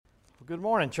Good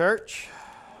morning, church.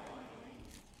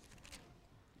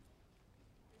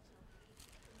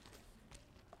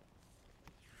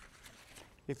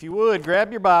 If you would,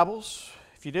 grab your Bibles.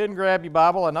 If you didn't grab your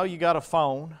Bible, I know you got a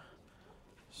phone.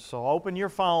 So open your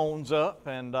phones up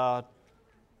and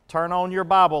turn on your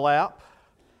Bible app.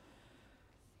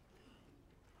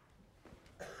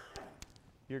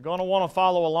 You're going to want to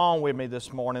follow along with me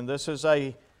this morning. This is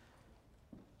a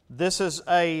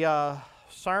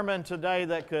sermon today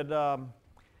that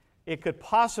could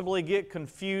possibly get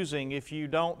confusing if you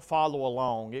don't follow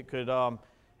along. It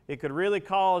could really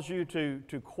cause you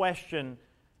to question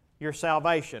your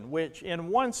salvation, which in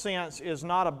one sense is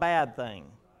not a bad thing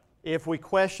if we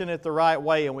question it the right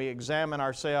way and we examine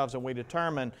ourselves and we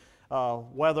determine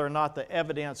whether or not the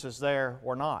evidence is there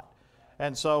or not.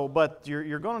 And so, but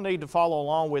you're going to need to follow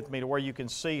along with me to where you can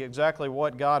see exactly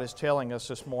what God is telling us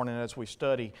this morning as we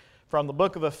study from the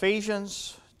book of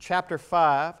Ephesians, chapter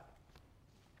 5.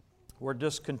 We're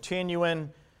just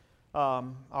continuing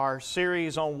our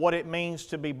series on what it means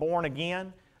to be born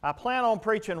again. I plan on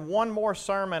preaching one more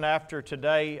sermon after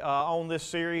today on this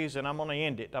series, and I'm going to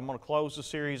end it. I'm going to close the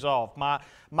series off.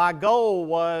 My goal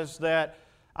was that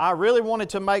I really wanted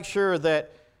to make sure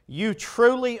that you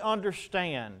truly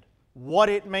understand what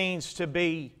it means to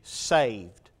be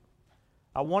saved.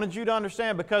 I wanted you to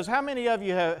understand, because how many of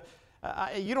you have,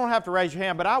 you don't have to raise your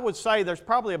hand, but I would say there's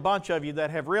probably a bunch of you that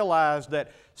have realized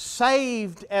that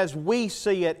saved as we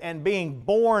see it and being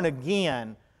born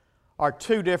again are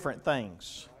two different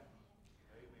things.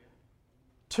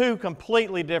 Two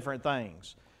completely different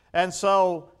things. And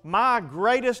so my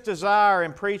greatest desire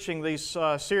in preaching these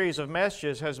series of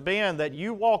messages has been that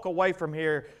you walk away from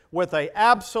here with an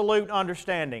absolute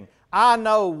understanding. I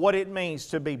know what it means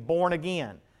to be born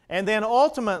again. And then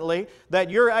ultimately that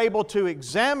you're able to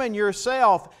examine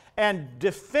yourself and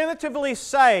definitively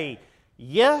say,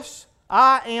 yes,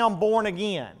 I am born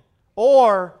again,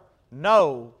 or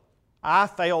no, I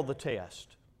failed the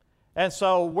test. And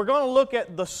so we're going to look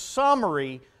at the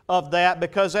summary of that,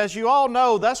 because as you all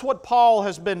know, that's what Paul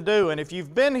has been doing. If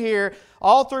you've been here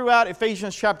all throughout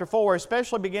Ephesians chapter 4,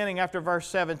 especially beginning after verse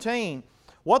 17,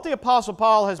 what the Apostle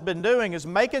Paul has been doing is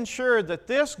making sure that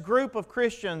this group of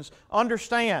Christians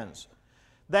understands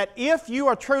that if you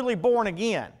are truly born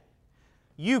again,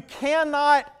 you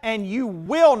cannot and you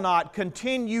will not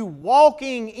continue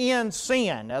walking in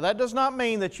sin. Now that does not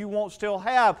mean that you won't still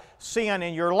have sin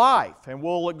in your life, and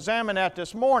we'll examine that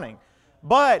this morning.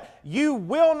 But you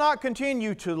will not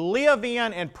continue to live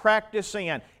in and practice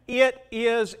sin. It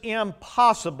is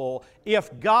impossible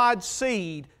if God's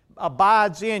seed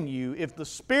abides in you, if the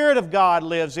Spirit of God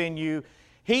lives in you.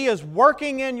 He is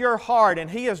working in your heart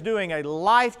and He is doing a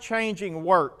life-changing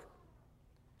work.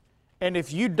 And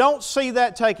if you don't see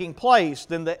that taking place,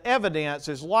 then the evidence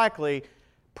is likely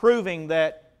proving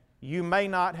that you may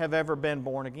not have ever been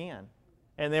born again.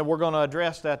 And then we're going to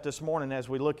address that this morning as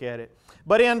we look at it.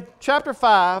 But in chapter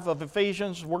 5 of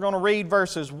Ephesians, we're going to read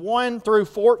verses 1 through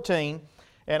 14.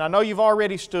 And I know you've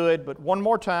already stood, but one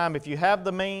more time, if you have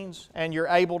the means and you're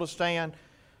able to stand,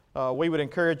 we would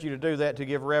encourage you to do that to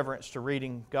give reverence to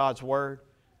reading God's Word.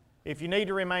 If you need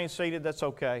to remain seated, that's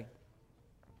okay.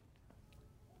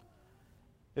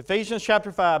 Ephesians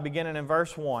chapter 5, beginning in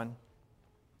verse 1.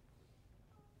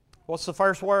 What's the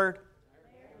first word?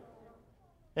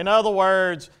 In other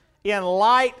words, in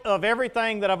light of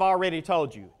everything that I've already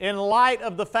told you, in light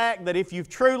of the fact that if you've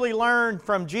truly learned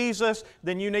from Jesus,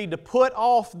 then you need to put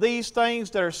off these things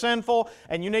that are sinful,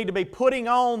 and you need to be putting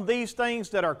on these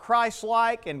things that are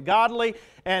Christ-like and godly,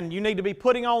 and you need to be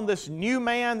putting on this new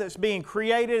man that's being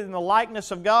created in the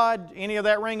likeness of God. Any of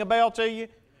that ring a bell to you?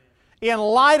 In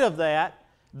light of that,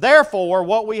 therefore,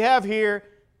 what we have here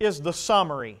is the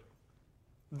summary.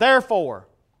 Therefore,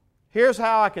 here's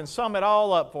how I can sum it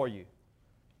all up for you.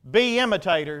 Be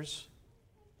imitators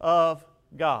of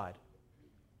God.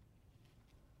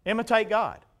 Imitate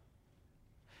God.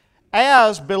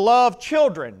 As beloved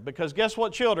children, because guess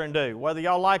what children do? Whether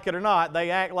y'all like it or not, they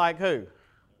act like who?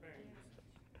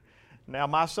 Now,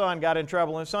 my son got in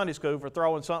trouble in Sunday school for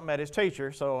throwing something at his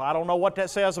teacher, so I don't know what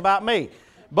that says about me.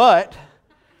 But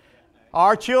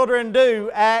our children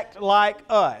do act like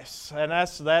us, and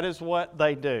that is what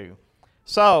they do.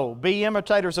 So, be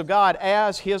imitators of God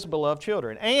as His beloved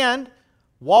children, and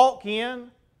walk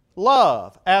in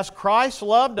love, as Christ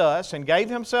loved us and gave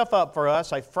Himself up for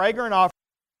us, a fragrant offering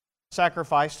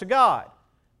sacrifice to God.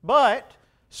 But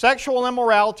sexual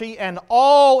immorality and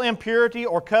all impurity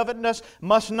or covetousness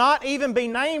must not even be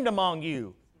named among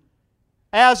you,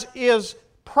 as is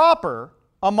proper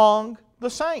among the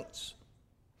saints.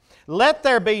 Let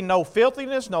there be no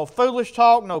filthiness, no foolish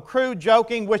talk, no crude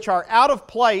joking, which are out of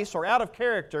place or out of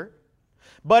character,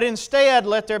 but instead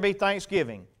let there be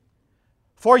thanksgiving.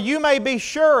 For you may be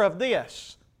sure of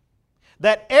this,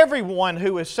 that everyone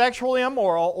who is sexually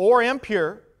immoral or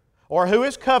impure, or who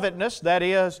is covetous, that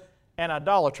is, an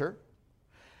idolater,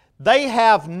 they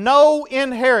have no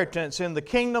inheritance in the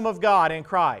kingdom of God in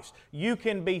Christ. You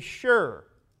can be sure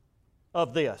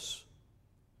of this.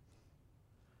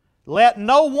 Let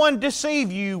no one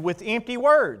deceive you with empty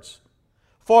words.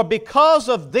 For because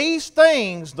of these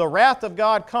things the wrath of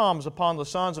God comes upon the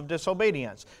sons of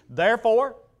disobedience.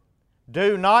 Therefore,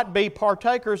 do not be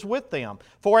partakers with them.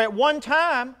 For at one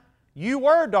time you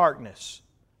were darkness,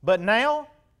 but now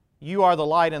you are the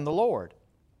light in the Lord.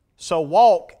 So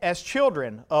walk as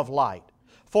children of light.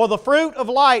 For the fruit of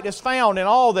light is found in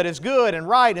all that is good and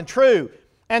right and true.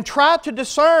 And try to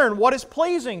discern what is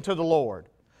pleasing to the Lord.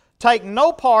 Take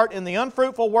no part in the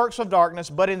unfruitful works of darkness,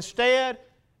 but instead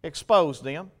expose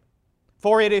them.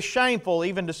 For it is shameful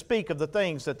even to speak of the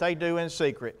things that they do in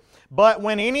secret. But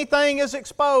when anything is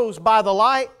exposed by the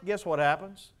light, guess what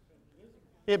happens?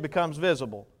 It becomes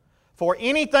visible. For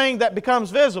anything that becomes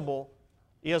visible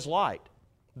is light.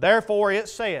 Therefore it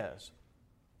says,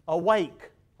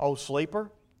 awake, O sleeper,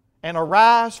 and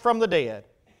arise from the dead.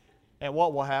 And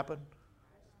what will happen?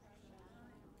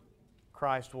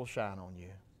 Christ will shine on you.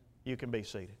 You can be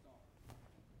seated.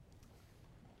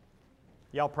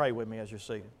 Y'all pray with me as you're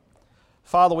seated.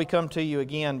 Father, we come to you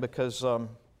again because,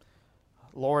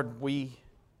 Lord, we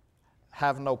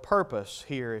have no purpose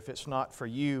here if it's not for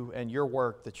you and your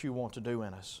work that you want to do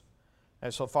in us.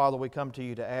 And so, Father, we come to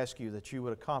you to ask you that you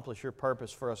would accomplish your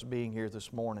purpose for us being here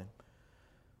this morning.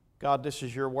 God, this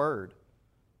is your word.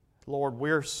 Lord,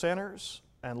 we're sinners,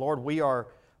 and Lord, we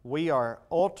are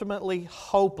ultimately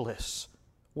hopeless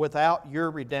without your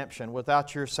redemption,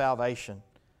 without your salvation.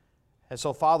 And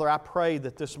so, Father, I pray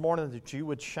that this morning that you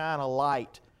would shine a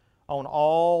light on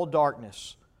all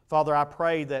darkness. Father, I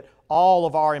pray that all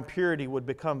of our impurity would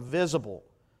become visible.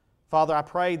 Father, I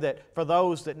pray that for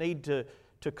those that need to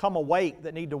come awake,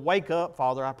 that need to wake up,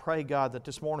 Father, I pray, God, that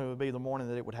this morning would be the morning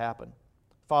that it would happen.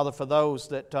 Father, for those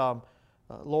that,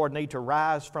 Lord, need to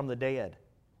rise from the dead,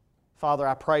 Father,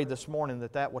 I pray this morning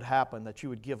that that would happen, that you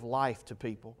would give life to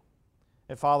people.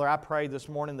 And Father, I pray this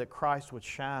morning that Christ would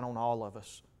shine on all of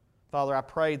us. Father, I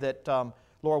pray that,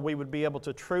 Lord, we would be able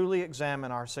to truly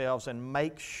examine ourselves and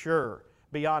make sure,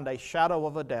 beyond a shadow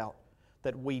of a doubt,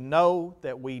 that we know,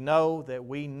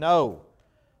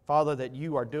 Father, that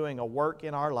you are doing a work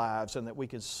in our lives and that we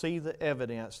can see the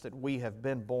evidence that we have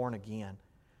been born again.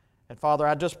 And Father,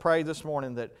 I just pray this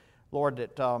morning that, Lord,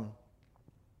 that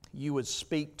you would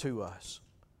speak to us.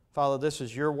 Father, this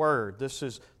is your word. This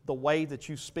is the way that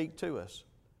you speak to us.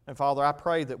 And Father, I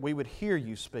pray that we would hear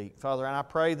you speak. Father, and I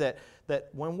pray that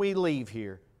when we leave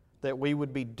here, that we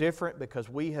would be different because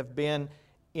we have been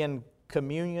in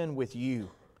communion with you.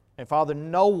 And Father,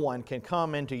 no one can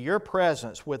come into your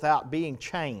presence without being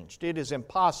changed. It is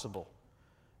impossible.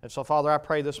 And so, Father, I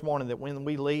pray this morning that when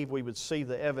we leave, we would see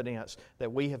the evidence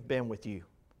that we have been with you.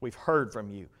 We've heard from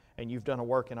you, and you've done a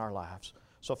work in our lives.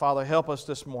 So, Father, help us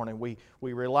this morning. We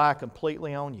rely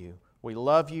completely on you. We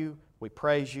love you. We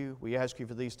praise you. We ask you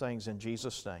for these things in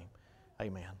Jesus' name.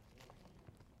 Amen.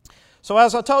 So,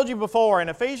 as I told you before, in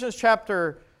Ephesians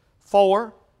chapter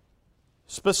 4,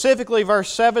 specifically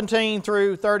verse 17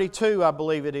 through 32, I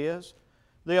believe it is,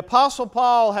 the Apostle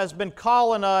Paul has been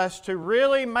calling us to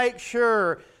really make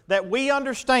sure that we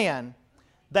understand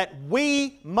that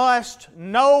we must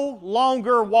no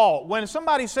longer walk. When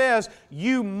somebody says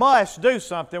you must do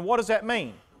something, what does that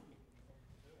mean?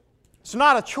 It's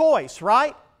not a choice,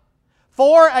 right?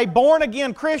 For a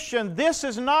born-again Christian, this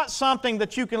is not something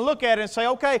that you can look at and say,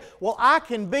 okay, well, I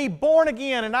can be born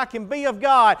again and I can be of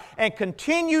God and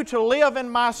continue to live in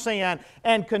my sin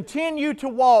and continue to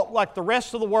walk like the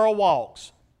rest of the world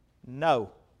walks.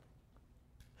 No.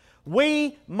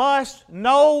 We must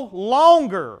no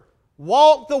longer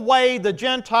walk the way the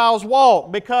Gentiles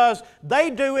walk because they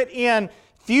do it in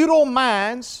futile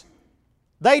minds.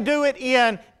 They do it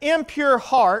in impure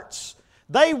hearts.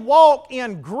 They walk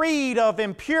in greed of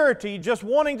impurity, just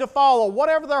wanting to follow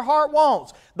whatever their heart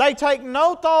wants. They take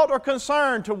no thought or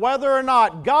concern to whether or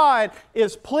not God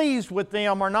is pleased with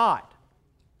them or not.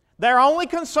 Their only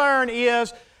concern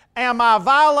is, am I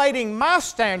violating my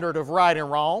standard of right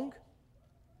and wrong?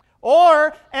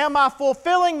 Or am I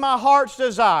fulfilling my heart's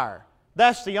desire?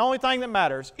 That's the only thing that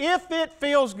matters. If it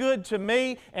feels good to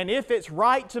me and if it's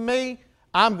right to me,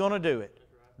 I'm going to do it.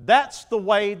 That's the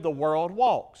way the world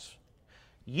walks.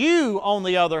 You, on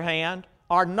the other hand,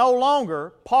 are no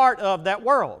longer part of that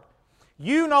world.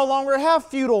 You no longer have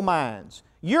futile minds.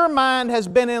 Your mind has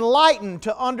been enlightened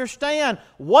to understand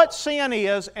what sin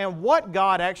is and what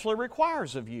God actually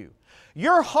requires of you.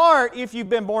 Your heart, if you've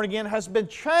been born again, has been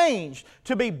changed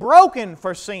to be broken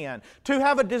for sin, to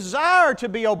have a desire to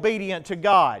be obedient to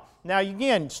God. Now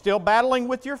again, still battling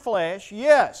with your flesh,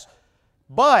 yes,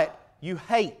 but you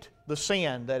hate the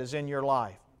sin that is in your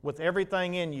life. With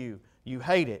everything in you, you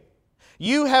hate it.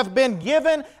 You have been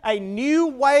given a new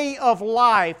way of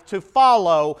life to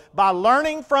follow by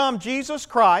learning from Jesus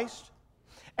Christ.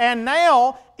 And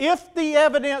now, if the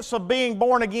evidence of being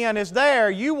born again is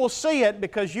there, you will see it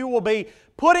because you will be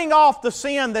putting off the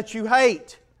sin that you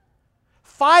hate,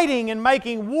 fighting and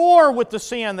making war with the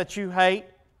sin that you hate,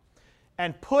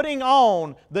 and putting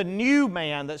on the new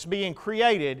man that's being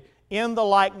created in the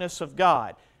likeness of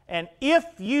God. And if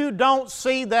you don't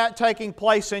see that taking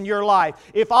place in your life,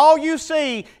 if all you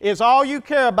see is all you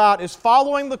care about is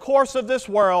following the course of this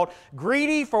world,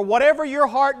 greedy for whatever your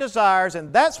heart desires,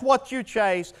 and that's what you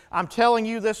chase, I'm telling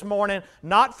you this morning,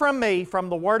 not from me, from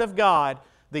the Word of God,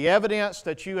 the evidence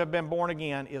that you have been born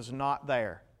again is not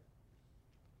there.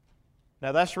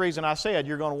 Now that's the reason I said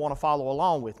you're going to want to follow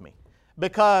along with me.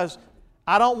 Because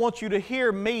I don't want you to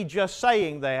hear me just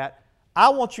saying that. I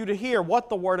want you to hear what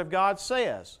the Word of God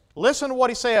says. Listen to what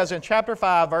He says in chapter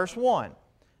 5, verse 1.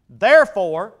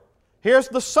 Therefore, here's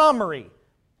the summary.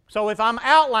 So if I'm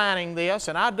outlining this,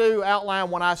 and I do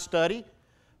outline when I study,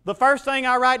 the first thing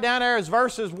I write down there is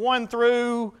verses 1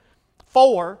 through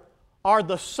 4 are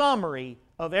the summary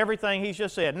of everything He's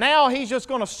just said. Now He's just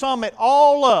going to sum it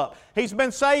all up. He's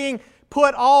been saying,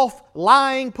 put off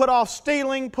lying, put off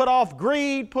stealing, put off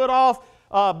greed, put off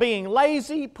being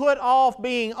lazy, put off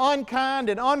being unkind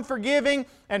and unforgiving,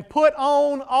 and put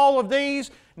on all of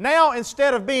these. Now,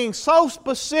 instead of being so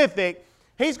specific,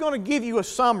 He's going to give you a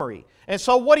summary. And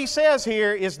so what He says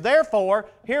here is, therefore,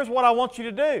 here's what I want you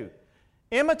to do.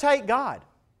 Imitate God.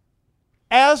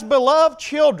 As beloved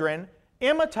children,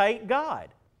 imitate God.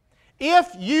 If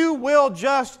you will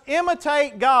just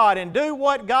imitate God and do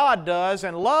what God does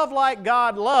and love like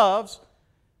God loves,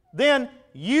 then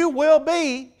you will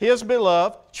be His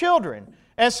beloved children.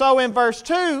 And so in verse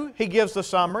 2, He gives the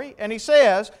summary, and He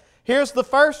says, here's the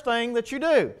first thing that you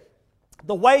do.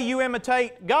 The way you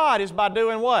imitate God is by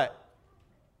doing what?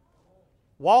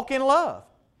 Walk in love.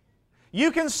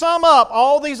 You can sum up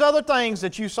all these other things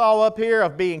that you saw up here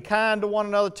of being kind to one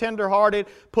another, tender-hearted,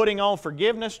 putting on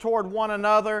forgiveness toward one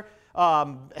another,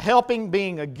 helping,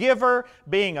 being a giver,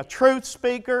 being a truth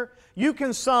speaker. You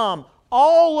can sum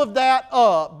all of that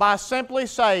up by simply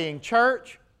saying,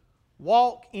 church,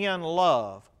 walk in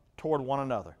love toward one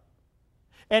another.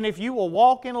 And if you will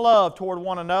walk in love toward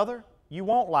one another, you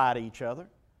won't lie to each other.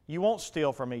 You won't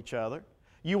steal from each other.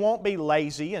 You won't be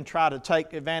lazy and try to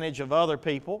take advantage of other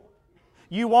people.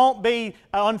 You won't be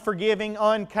unforgiving,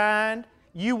 unkind.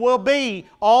 You will be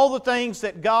all the things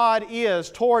that God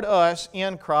is toward us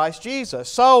in Christ Jesus.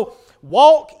 So,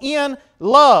 walk in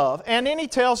love. And then He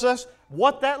tells us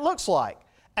what that looks like.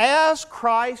 As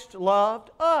Christ loved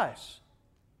us.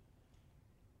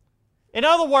 In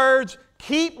other words,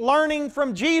 keep learning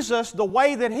from Jesus the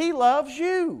way that He loves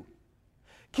you.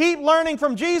 Keep learning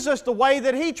from Jesus the way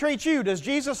that He treats you. Does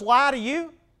Jesus lie to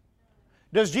you?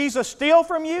 Does Jesus steal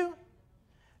from you?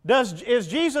 Is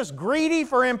Jesus greedy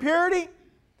for impurity?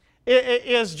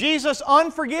 Is Jesus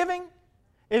unforgiving?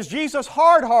 Is Jesus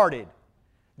hard-hearted?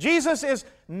 Jesus is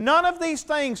none of these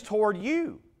things toward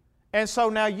you. And so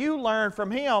now you learn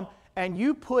from Him and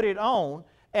you put it on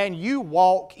and you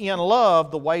walk in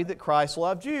love the way that Christ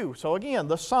loved you. So again,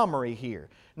 the summary here.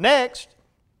 Next,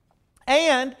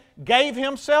 and gave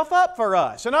Himself up for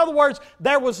us. In other words,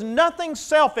 there was nothing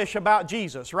selfish about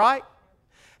Jesus, right?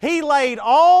 He laid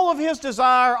all of His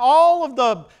desire, all of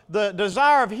the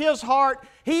desire of His heart.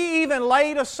 He even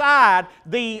laid aside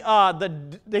He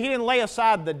didn't lay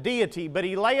aside the deity, but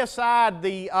He lay aside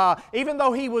even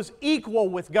though He was equal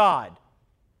with God,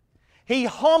 He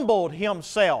humbled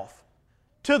Himself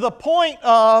to the point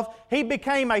of He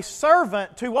became a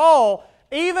servant to all,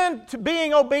 even to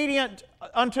being obedient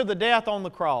unto the death on the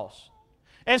cross.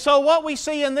 And so what we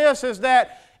see in this is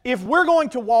that if we're going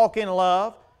to walk in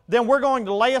love, then we're going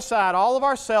to lay aside all of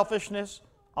our selfishness,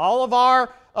 all of our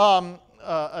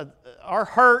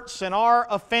hurts and our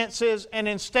offenses, and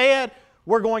instead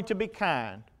we're going to be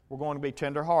kind. We're going to be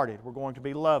tender-hearted. We're going to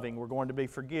be loving. We're going to be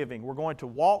forgiving. We're going to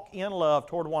walk in love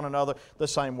toward one another the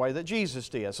same way that Jesus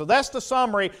did. So that's the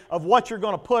summary of what you're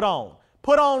going to put on.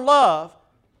 Put on love,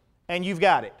 and you've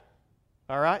got it.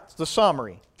 All right? It's the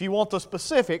summary. If you want the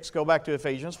specifics, go back to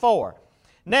Ephesians 4.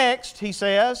 Next, he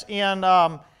says,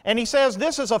 and he says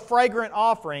this is a fragrant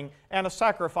offering and a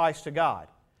sacrifice to God.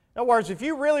 In other words, if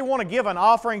you really want to give an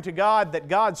offering to God that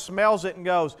God smells it and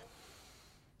goes,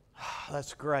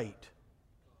 that's great.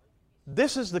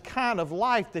 This is the kind of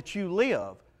life that you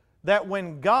live, that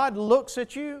when God looks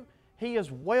at you, He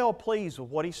is well pleased with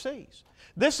what He sees.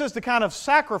 This is the kind of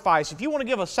sacrifice. If you want to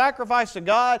give a sacrifice to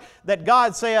God, that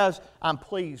God says, I'm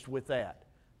pleased with that.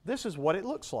 This is what it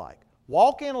looks like.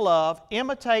 Walk in love,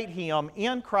 imitate Him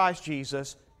in Christ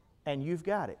Jesus, and you've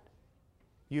got it.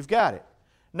 You've got it.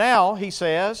 Now, he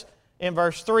says in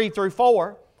verse 3 through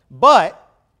 4,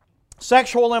 but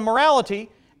sexual immorality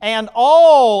and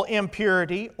all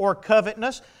impurity or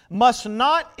covetousness must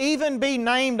not even be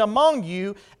named among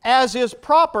you, as is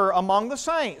proper among the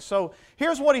saints. So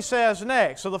here's what he says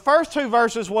next. So the first two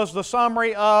verses was the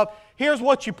summary of, here's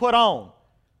what you put on.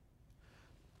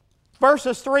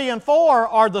 Verses 3 and 4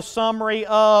 are the summary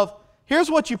of,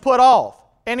 here's what you put off.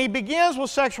 And he begins with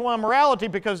sexual immorality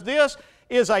because this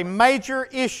is a major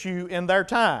issue in their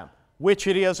time, which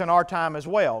it is in our time as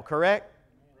well, correct?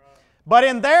 But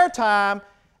in their time,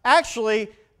 actually,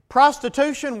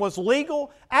 prostitution was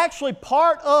legal. Actually,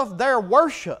 part of their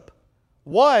worship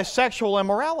was sexual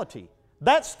immorality.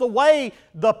 That's the way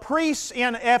the priests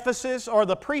in Ephesus, or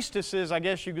the priestesses, I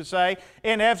guess you could say,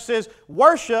 in Ephesus,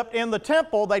 worshiped in the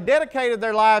temple. They dedicated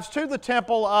their lives to the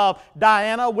temple of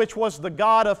Diana, which was the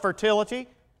god of fertility.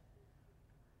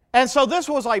 And so this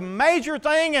was a major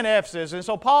thing in Ephesus. And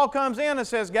so Paul comes in and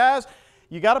says, guys,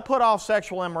 you got to put off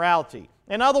sexual immorality.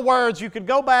 In other words, you could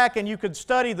go back and you could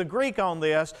study the Greek on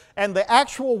this, and the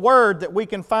actual word that we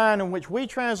can find in which we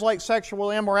translate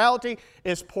sexual immorality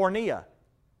is porneia.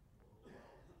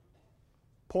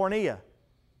 Porneia.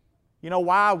 You know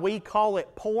why we call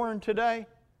it porn today?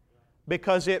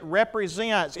 Because it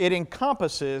represents, it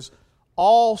encompasses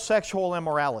all sexual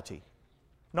immorality.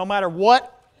 No matter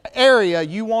what area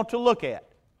you want to look at.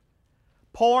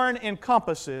 Porn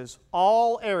encompasses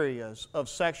all areas of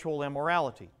sexual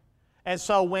immorality. And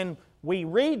so when we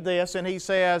read this and he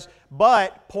says,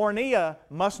 but porneia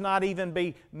must not even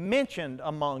be mentioned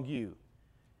among you.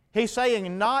 He's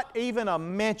saying not even a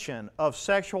mention of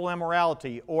sexual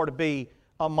immorality ought to be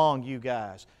among you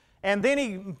guys. And then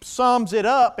he sums it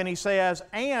up and he says,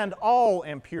 and all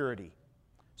impurity.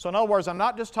 So in other words, I'm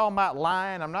not just talking about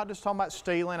lying, I'm not just talking about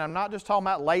stealing, I'm not just talking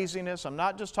about laziness, I'm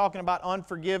not just talking about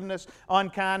unforgiveness,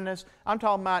 unkindness. I'm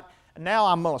talking about, now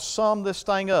I'm going to sum this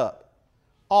thing up.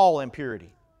 All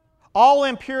impurity. All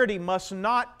impurity must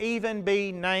not even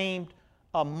be named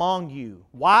among you.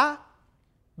 Why?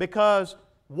 Because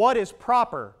what is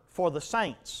proper for the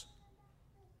saints?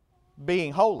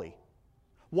 Being holy.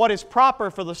 What is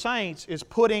proper for the saints is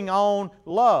putting on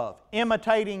love,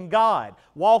 imitating God,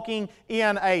 walking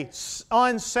in an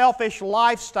unselfish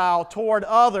lifestyle toward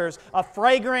others, a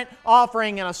fragrant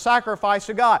offering and a sacrifice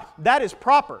to God. That is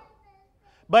proper.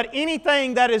 But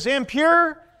anything that is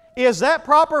impure, is that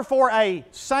proper for a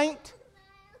saint?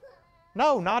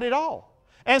 No, not at all.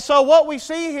 And so what we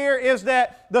see here is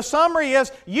that the summary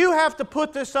is you have to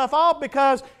put this stuff off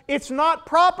because it's not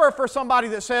proper for somebody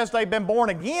that says they've been born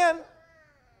again.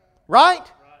 Right?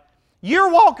 You're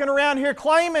walking around here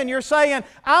claiming, you're saying,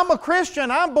 I'm a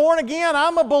Christian, I'm born again,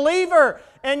 I'm a believer.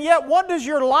 And yet what does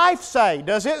your life say?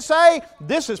 Does it say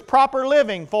this is proper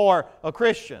living for a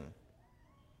Christian?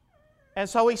 And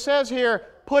so he says here,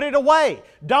 put it away.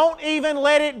 Don't even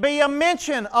let it be a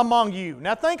mention among you.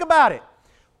 Now think about it.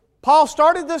 Paul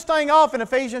started this thing off in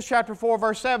Ephesians chapter 4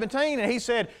 verse 17 and he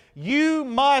said, you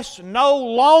must no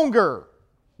longer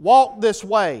walk this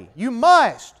way. You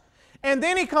must. And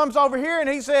then he comes over here and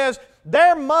he says,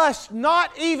 there must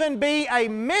not even be a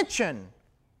mention.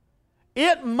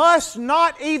 It must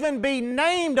not even be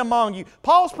named among you.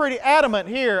 Paul's pretty adamant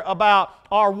here about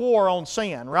our war on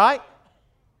sin, right?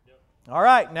 All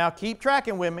right, now keep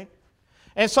tracking with me.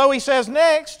 And so he says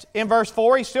next, in verse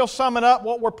 4, he's still summing up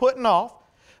what we're putting off.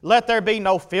 Let there be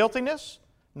no filthiness,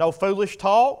 no foolish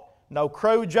talk, no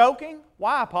crude joking.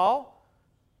 Why, Paul?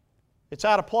 It's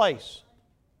out of place.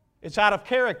 It's out of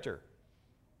character.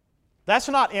 That's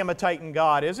not imitating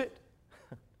God, is it?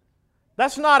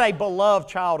 That's not a beloved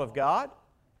child of God.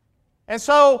 And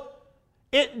so,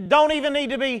 it don't even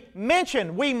need to be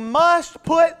mentioned. We must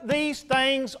put these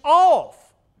things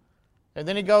off. And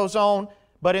then he goes on,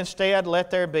 but instead let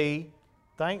there be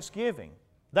thanksgiving.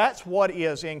 That's what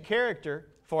is in character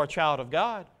for a child of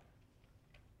God.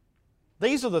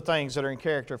 These are the things that are in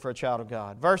character for a child of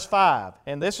God. Verse 5,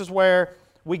 and this is where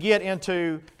we get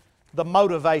into the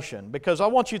motivation, because I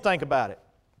want you to think about it.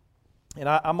 And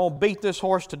I'm going to beat this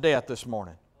horse to death this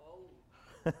morning.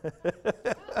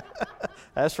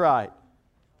 That's right.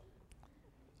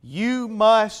 You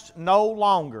must no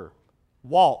longer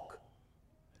walk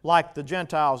like the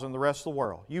Gentiles and the rest of the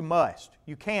world. You must.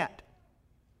 You can't.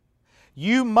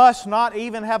 You must not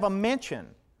even have a mention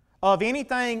of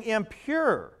anything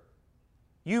impure.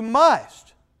 You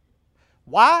must.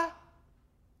 Why?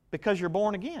 Because you're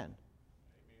born again.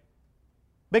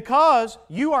 Because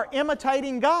you are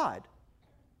imitating God.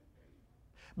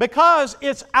 Because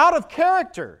it's out of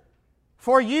character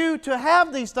for you to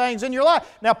have these things in your life.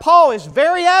 Now, Paul is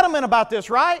very adamant about this,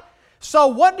 right? So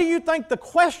what do you think the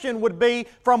question would be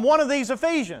from one of these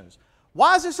Ephesians?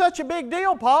 Why is it such a big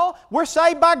deal, Paul? We're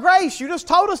saved by grace. You just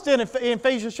told us in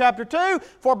Ephesians chapter 2,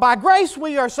 for by grace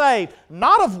we are saved,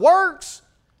 not of works,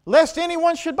 lest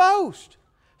anyone should boast.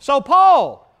 So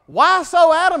Paul, why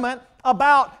so adamant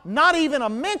about not even a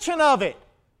mention of it?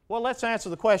 Well, let's answer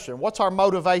the question. What's our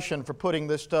motivation for putting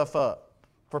this stuff up,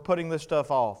 for putting this stuff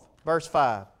off? Verse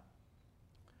 5.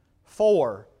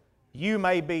 For you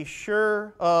may be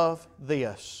sure of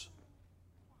this.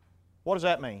 What does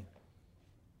that mean?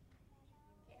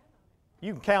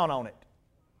 You can count on it.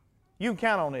 You can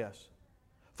count on this.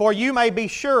 For you may be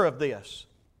sure of this,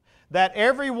 that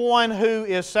everyone who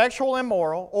is sexual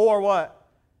immoral, or what?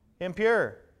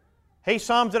 Impure. He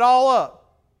sums it all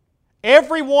up.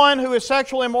 Everyone who is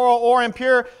sexual immoral or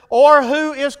impure, or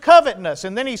who is covetous.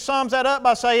 And then he sums that up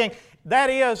by saying,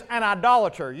 that is an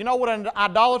idolater. You know what an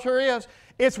idolater is?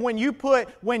 It's when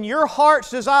your heart's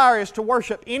desire is to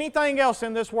worship anything else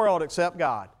in this world except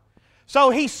God. So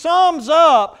he sums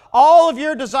up all of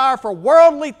your desire for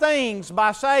worldly things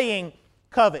by saying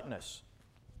covetousness.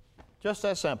 Just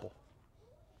that simple.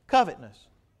 Covetousness.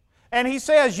 And he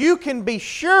says you can be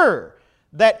sure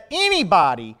that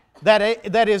anybody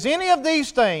that is any of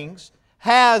these things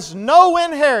has no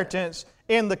inheritance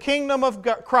in the kingdom of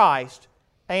Christ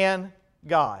and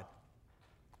God.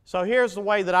 So here's the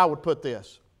way that I would put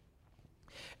this.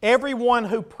 Everyone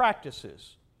who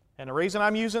practices, and the reason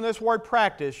I'm using this word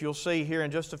practice, you'll see here in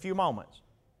just a few moments.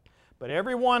 But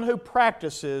everyone who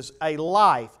practices a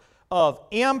life of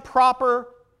improper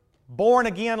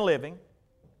born-again living,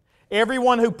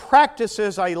 everyone who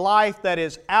practices a life that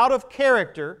is out of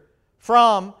character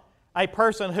from a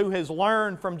person who has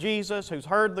learned from Jesus, who's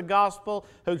heard the gospel,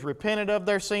 who's repented of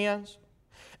their sins,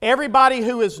 everybody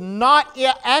who is not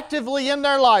actively in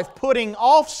their life putting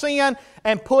off sin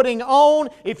and putting on,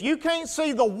 if you can't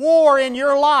see the war in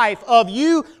your life of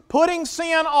you putting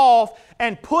sin off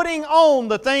and putting on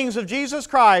the things of Jesus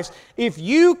Christ, if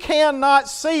you cannot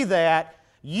see that,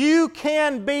 you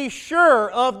can be sure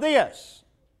of this.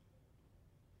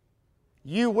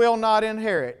 You will not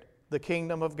inherit the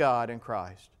kingdom of God in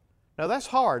Christ. Now that's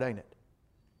hard, ain't it?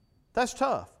 That's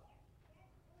tough.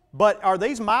 But are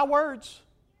these my words?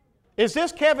 Is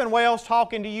this Kevin Wells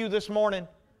talking to you this morning?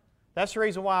 That's the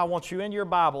reason why I want you in your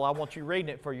Bible. I want you reading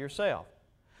it for yourself.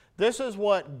 This is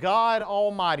what God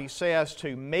Almighty says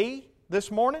to me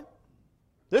this morning.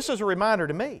 This is a reminder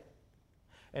to me.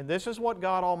 And this is what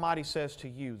God Almighty says to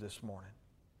you this morning.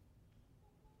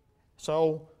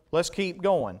 So let's keep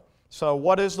going. So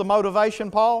what is the motivation,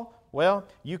 Paul? Well,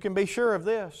 you can be sure of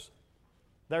this.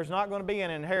 There's not going to be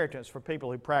an inheritance for people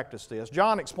who practice this.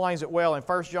 John explains it well in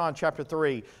 1 John chapter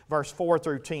 3, verse 4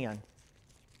 through 10.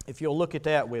 If you'll look at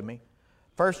that with me.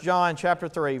 1 John chapter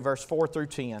 3, verse 4 through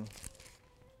 10.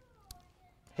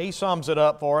 He sums it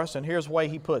up for us, and here's the way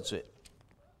he puts it.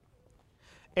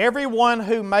 Everyone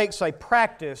who makes a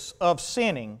practice of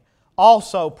sinning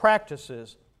also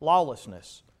practices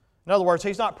lawlessness. In other words,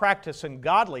 he's not practicing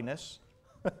godliness.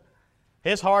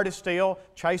 His heart is still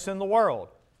chasing the world,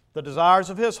 the desires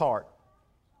of his heart.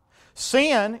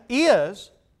 Sin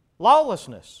is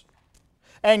lawlessness.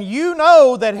 And you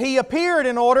know that He appeared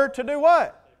in order to do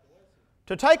what?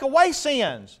 To take away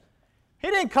sins. He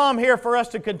didn't come here for us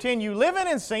to continue living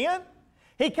in sin.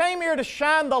 He came here to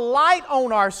shine the light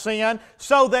on our sin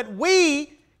so that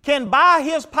we can, by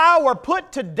His power,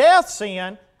 put to death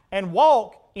sin and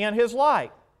walk in His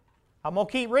light. I'm going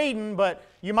to keep reading, but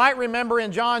you might remember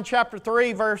in John chapter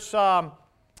 3, verse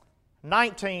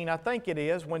 19, I think it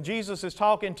is, when Jesus is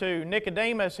talking to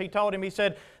Nicodemus, He told him, He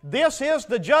said, "This is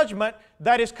the judgment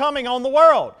that is coming on the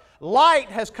world. Light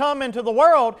has come into the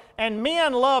world, and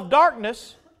men love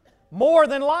darkness more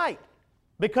than light,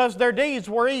 because their deeds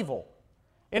were evil."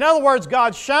 In other words,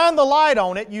 God shined the light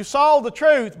on it, you saw the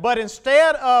truth, but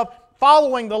instead of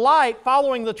following the light,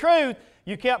 following the truth,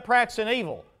 you kept practicing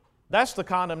evil. That's the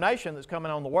condemnation that's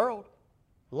coming on the world.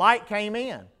 Light came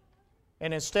in,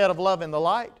 and instead of loving the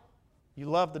light, you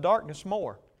love the darkness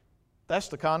more. That's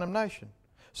the condemnation.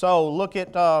 So look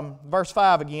at verse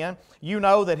 5 again. You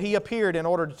know that He appeared in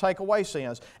order to take away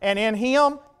sins, and in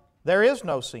Him there is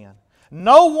no sin.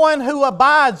 No one who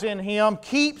abides in Him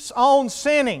keeps on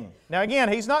sinning. Now again,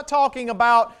 He's not talking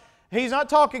about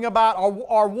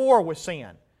our war with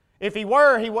sin. If He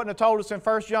were, He wouldn't have told us in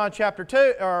 1 John chapter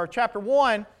 2 or chapter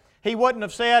 1, He wouldn't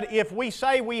have said, if we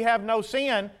say we have no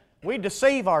sin, we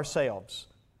deceive ourselves.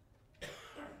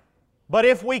 But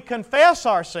if we confess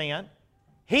our sin,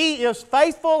 He is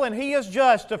faithful and He is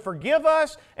just to forgive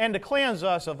us and to cleanse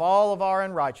us of all of our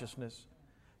unrighteousness.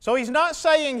 So He's not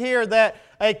saying here that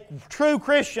a true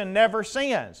Christian never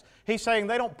sins. He's saying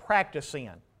they don't practice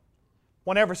sin.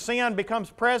 Whenever sin becomes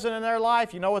present in their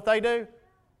life, you know what they do?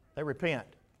 They repent.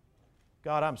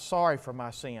 God, I'm sorry for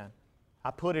my sin.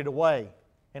 I put it away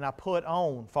and I put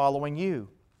on following You.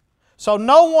 So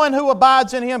no one who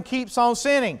abides in Him keeps on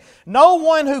sinning. No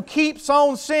one who keeps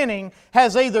on sinning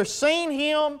has either seen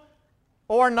Him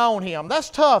or known Him. That's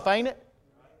tough, ain't it?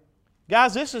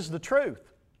 Guys, this is the truth.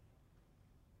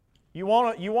 You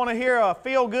want to hear a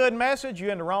feel-good message? You're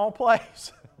in the wrong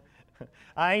place.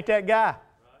 I ain't that guy.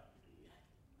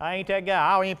 I ain't that guy.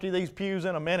 I'll empty these pews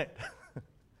in a minute.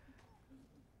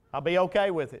 I'll be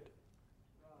okay with it.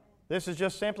 This is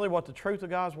just simply what the truth of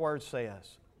God's Word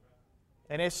says.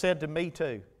 And it's said to me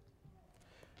too.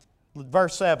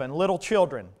 Verse 7, little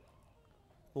children,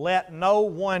 let no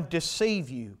one deceive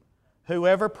you.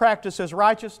 Whoever practices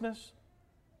righteousness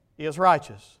is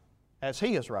righteous, as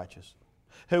he is righteous.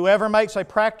 Whoever makes a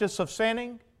practice of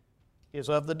sinning is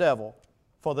of the devil,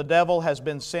 for the devil has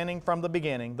been sinning from the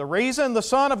beginning. The reason the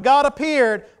Son of God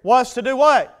appeared was to do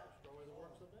what?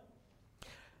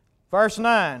 Verse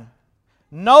 9,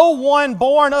 no one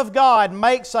born of God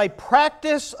makes a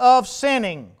practice of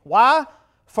sinning. Why?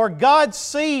 For God's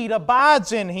seed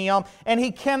abides in him, and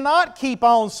he cannot keep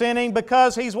on sinning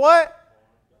because he's what?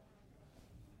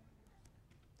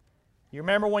 You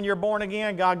remember when you're born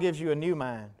again, God gives you a new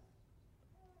mind.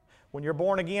 When you're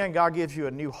born again, God gives you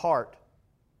a new heart.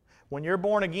 When you're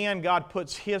born again, God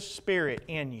puts His Spirit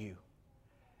in you.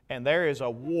 And there is a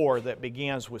war that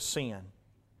begins with sin.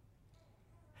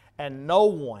 And no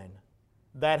one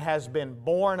that has been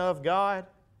born of God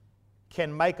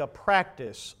can make a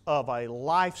practice of a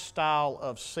lifestyle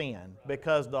of sin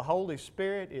because the Holy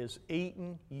Spirit is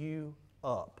eating you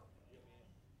up.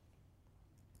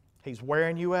 He's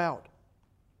wearing you out.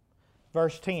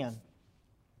 Verse 10.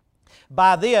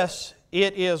 By this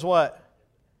it is what?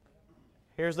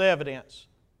 Here's the evidence.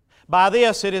 By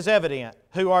this it is evident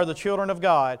who are the children of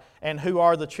God and who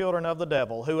are the children of the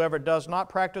devil. Whoever does not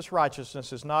practice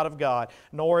righteousness is not of God,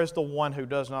 nor is the one who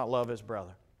does not love his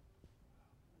brother.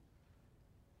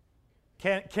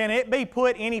 Can it be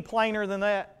put any plainer than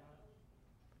that?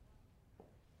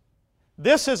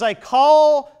 This is a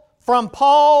call from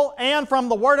Paul and from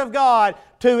the Word of God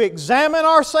to examine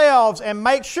ourselves and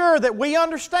make sure that we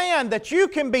understand that you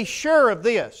can be sure of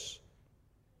this.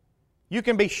 You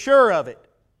can be sure of it.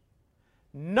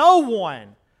 No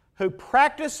one who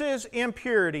practices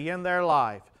impurity in their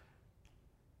life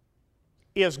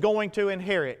is going to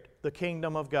inherit the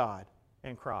kingdom of God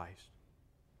in Christ.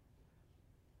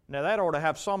 Now that ought to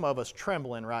have some of us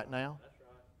trembling right now.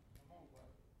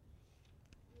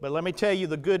 But let me tell you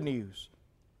the good news.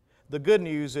 The good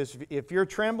news is if you're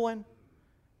trembling,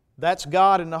 that's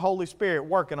God and the Holy Spirit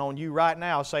working on you right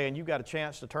now saying you've got a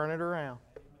chance to turn it around.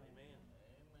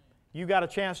 You've got a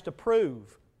chance to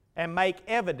prove and make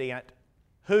evident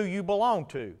who you belong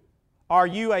to. Are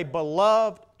you a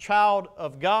beloved child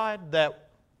of God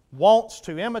that wants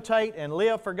to imitate and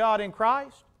live for God in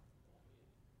Christ?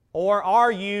 Or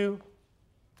are you,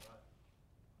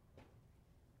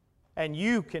 and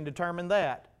you can determine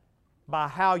that by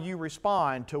how you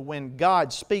respond to when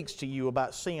God speaks to you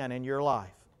about sin in your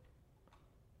life.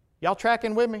 Y'all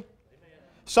tracking with me? Amen.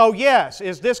 So yes,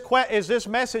 is this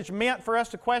message meant for us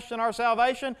to question our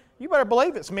salvation? You better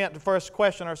believe it's meant for us to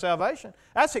question our salvation.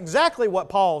 That's exactly what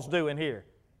Paul's doing here.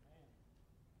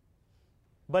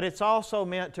 But it's also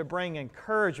meant to bring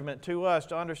encouragement to us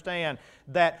to understand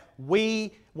that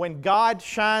when God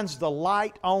shines the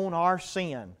light on our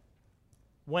sin,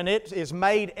 when it is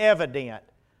made evident,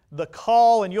 the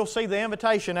call, and you'll see the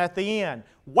invitation at the end.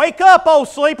 Wake up, O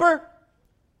sleeper!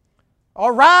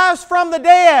 Arise from the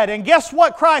dead, and guess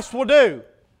what Christ will do?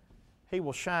 He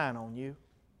will shine on you.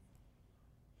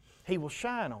 He will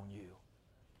shine on you.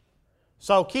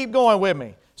 So keep going with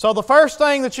me. So the first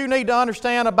thing that you need to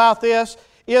understand about this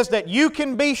is that you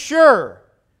can be sure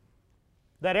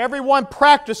that everyone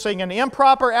practicing an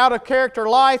improper, out-of-character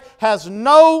life has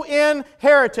no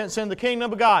inheritance in the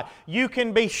kingdom of God. You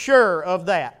can be sure of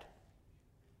that.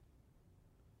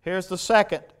 Here's the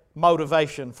second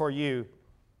motivation for you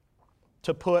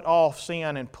to put off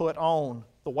sin and put on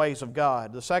the ways of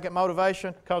God. The second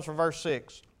motivation comes from verse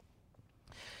 6.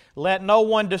 Let no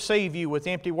one deceive you with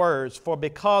empty words, for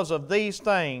because of these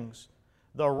things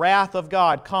the wrath of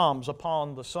God comes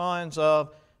upon the sons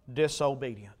of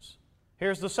disobedience.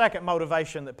 Here's the second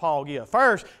motivation that Paul gives.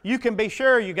 First, you can be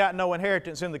sure you got no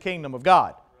inheritance in the kingdom of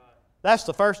God. That's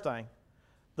the first thing.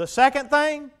 The second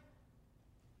thing,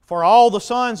 for all the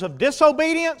sons of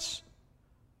disobedience,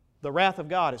 the wrath of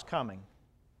God is coming.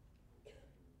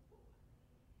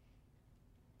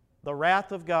 The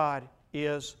wrath of God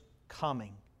is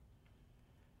coming.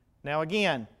 Now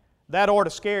again, that ought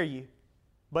to scare you.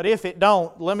 But if it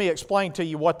don't, let me explain to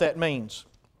you what that means.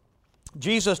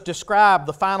 Jesus described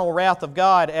the final wrath of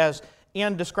God as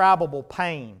indescribable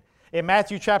pain. In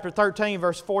Matthew chapter 13,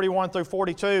 verse 41 through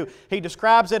 42, He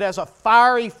describes it as a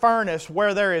fiery furnace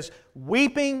where there is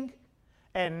weeping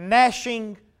and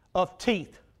gnashing of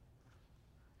teeth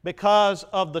because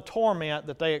of the torment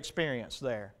that they experience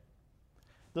there.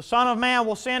 The Son of Man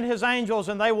will send His angels,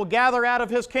 and they will gather out of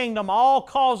His kingdom all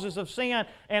causes of sin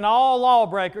and all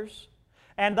lawbreakers,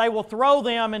 and they will throw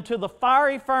them into the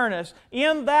fiery furnace.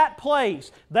 In that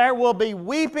place there will be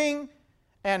weeping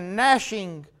and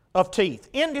gnashing of teeth.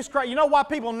 You know why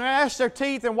people gnash their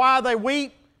teeth and why they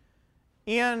weep?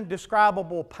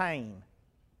 Indescribable pain.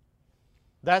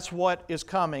 That's what is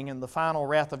coming in the final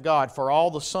wrath of God for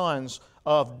all the sons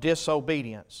of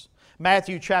disobedience.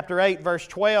 Matthew chapter 8, verse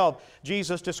 12,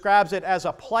 Jesus describes it as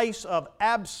a place of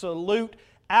absolute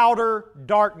outer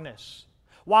darkness.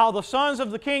 While the sons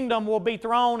of the kingdom will be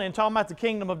thrown, and talking about the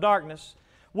kingdom of darkness,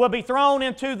 will be thrown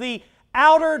into the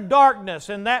outer darkness.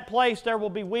 In that place there will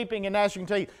be weeping and gnashing of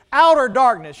teeth. Outer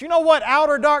darkness. You know what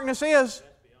outer darkness is?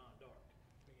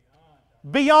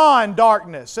 Beyond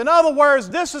darkness. In other words,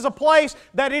 this is a place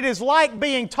that it is like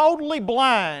being totally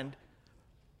blind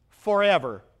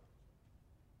forever.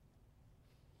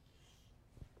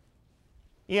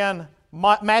 In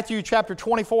Matthew chapter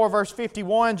 24, verse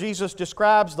 51, Jesus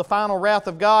describes the final wrath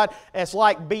of God as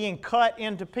like being cut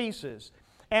into pieces,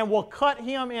 and will cut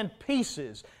Him in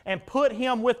pieces and put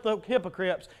Him with the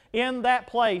hypocrites. In that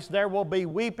place there will be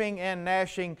weeping and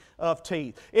gnashing of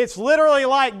teeth. It's literally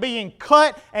like being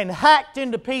cut and hacked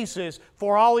into pieces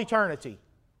for all eternity.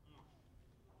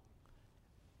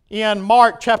 In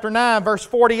Mark chapter 9, verse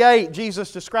 48,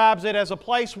 Jesus describes it as a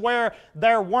place where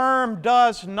their worm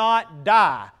does not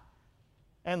die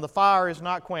and the fire is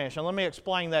not quenched. And let me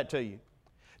explain that to you.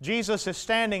 Jesus is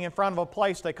standing in front of a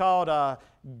place they called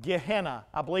Gehenna,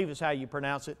 I believe is how you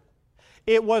pronounce it.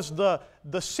 It was the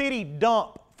city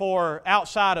dump for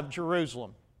outside of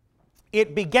Jerusalem.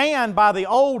 It began by the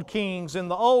old kings in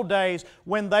the old days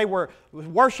when they were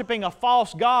worshiping a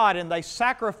false god and they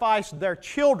sacrificed their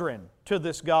children to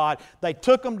this god. They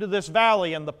took them to this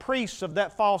valley, and the priests of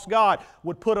that false god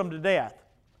would put them to death,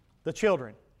 the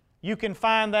children. You can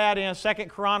find that in 2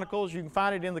 Chronicles, you can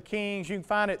find it in the Kings, you can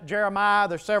find it in Jeremiah.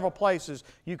 There's several places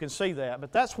you can see that,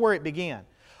 but that's where it began.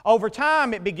 Over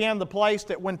time, it began the place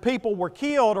that when people were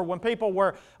killed or when people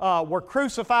were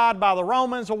crucified by the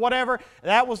Romans or whatever,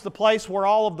 that was the place where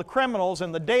all of the criminals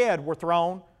and the dead were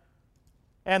thrown,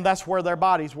 and that's where their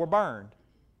bodies were burned.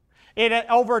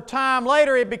 Over time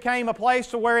later, it became a place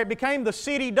to where it became the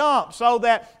city dump, so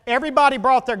that everybody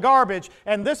brought their garbage,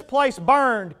 and this place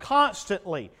burned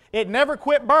constantly. It never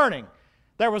quit burning.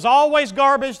 There was always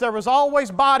garbage. There was always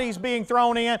bodies being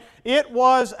thrown in. It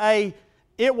was a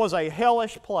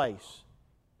hellish place.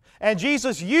 And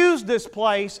Jesus used this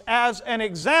place as an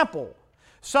example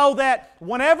so that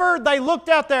whenever they looked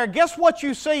out there, guess what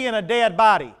you see in a dead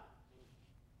body?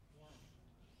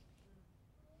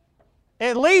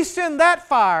 At least in that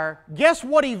fire, guess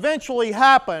what eventually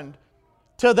happened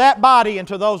to that body and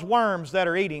to those worms that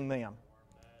are eating them?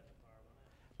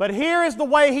 But here is the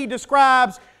way He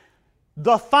describes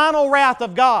the final wrath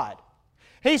of God.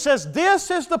 He says, this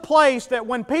is the place that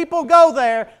when people go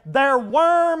there, their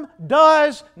worm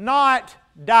does not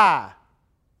die.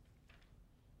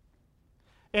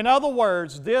 In other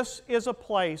words, this is a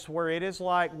place where it is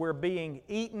like we're being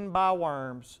eaten by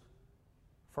worms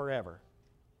forever.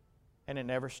 And it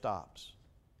never stops.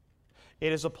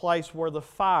 It is a place where the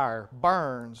fire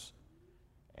burns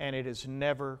and it is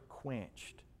never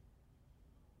quenched.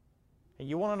 And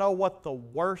you want to know what the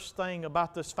worst thing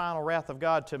about this final wrath of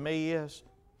God to me is?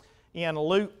 In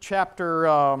Luke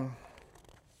chapter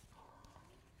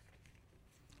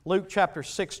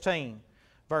 16,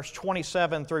 verse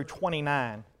 27 through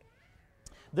 29.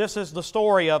 This is the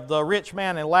story of the rich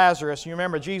man and Lazarus. You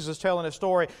remember Jesus telling his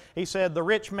story. He said the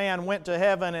rich man went to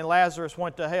heaven and Lazarus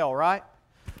went to hell, right?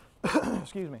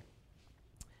 Excuse me.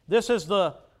 This is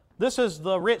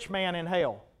the rich man in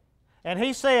hell. And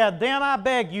he said, then I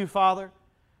beg you, Father,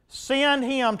 send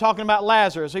him, talking about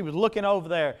Lazarus. He was looking over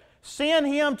there. Send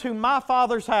him to my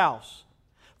father's house.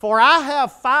 For I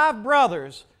have 5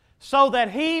 brothers, so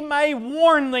that he may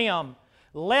warn them,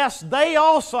 lest they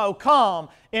also come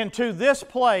into this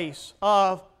place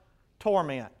of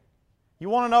torment. You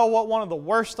want to know what one of the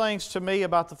worst things to me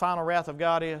about the final wrath of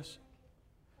God is?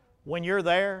 When you're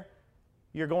there,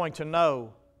 you're going to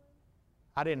know,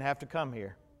 I didn't have to come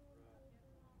here.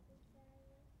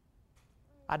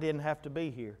 I didn't have to be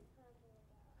here.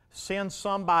 Send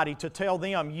somebody to tell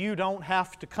them you don't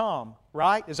have to come,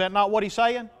 right? Is that not what he's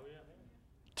saying?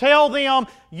 Tell them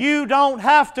you don't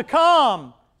have to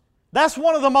come. That's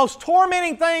one of the most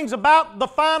tormenting things about the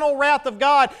final wrath of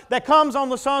God that comes on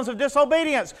the sons of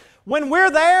disobedience. When we're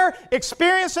there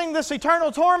experiencing this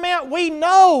eternal torment, we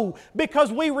know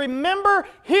because we remember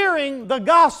hearing the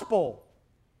gospel.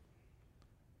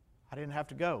 I didn't have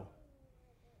to go.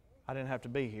 I didn't have to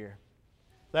be here.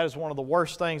 That is one of the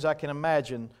worst things I can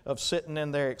imagine, of sitting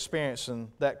in there experiencing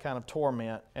that kind of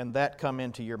torment and that come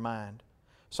into your mind.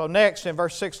 So next, in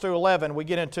verse 6 through 11, we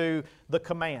get into the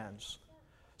commands.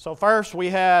 So first we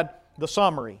had the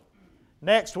summary.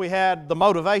 Next we had the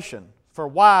motivation for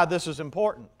why this is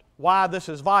important, why this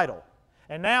is vital.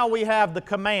 And now we have the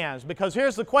commands, because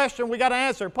here's the question we got to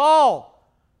answer. Paul,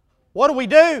 what do we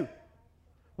do?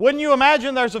 Wouldn't you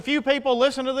imagine there's a few people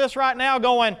listening to this right now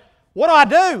going, what do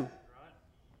I do?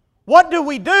 What do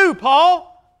we do,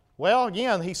 Paul? Well,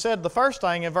 again, he said the first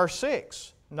thing in verse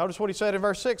 6. Notice what he said in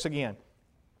verse 6 again.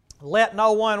 Let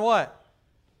no one what?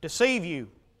 Deceive you.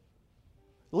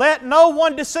 Let no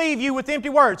one deceive you with empty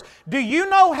words. Do you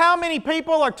know how many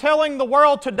people are telling the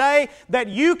world today that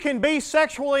you can be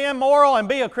sexually immoral and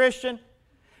be a Christian?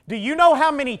 Do you know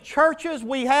how many churches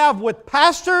we have with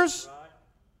pastors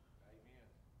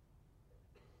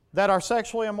that are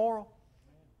sexually immoral?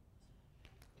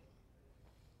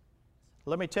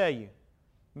 Let me tell you,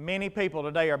 many people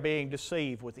today are being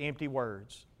deceived with empty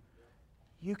words.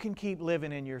 You can keep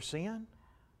living in your sin.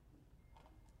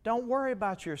 Don't worry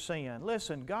about your sin.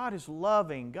 Listen, God is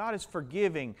loving. God is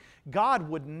forgiving.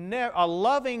 A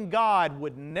loving God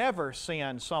would never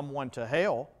send someone to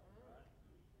hell.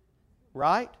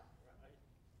 Right?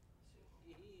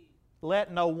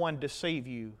 Let no one deceive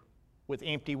you with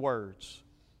empty words.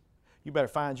 You better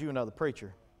find you another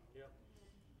preacher.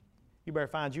 You better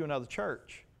find you another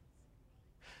church.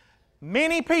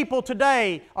 Many people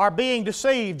today are being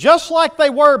deceived just like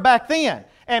they were back then.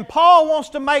 And Paul wants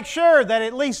to make sure that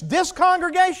at least this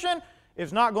congregation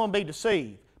is not going to be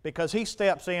deceived, because he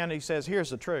steps in and he says, here's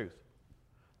the truth.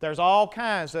 There's all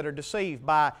kinds that are deceived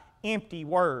by empty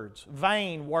words,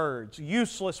 vain words,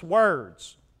 useless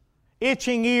words,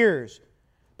 itching ears,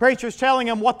 preachers telling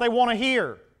them what they want to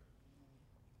hear.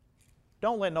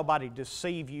 Don't let nobody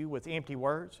deceive you with empty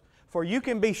words, for you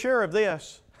can be sure of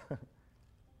this.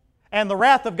 And the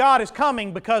wrath of God is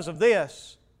coming because of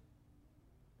this.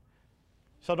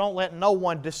 So don't let no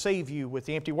one deceive you with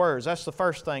empty words. That's the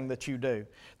first thing that you do.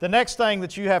 The next thing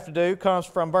that you have to do comes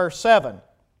from verse 7.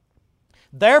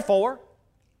 Therefore,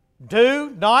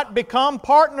 do not become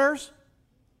partners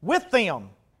with them.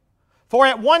 For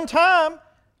at one time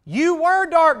you were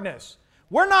darkness.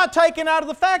 We're not taken out of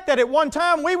the fact that at one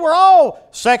time we were all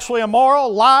sexually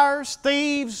immoral, liars,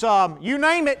 thieves, you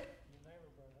name it.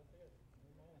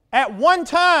 At one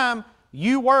time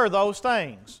you were those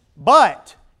things.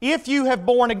 But if you have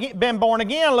been born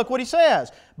again, look what he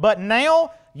says. But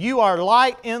now you are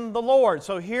light in the Lord.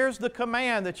 So here's the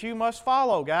command that you must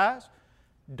follow, guys.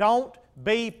 Don't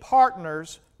be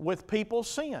partners with people's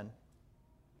sin.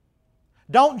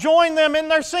 Don't join them in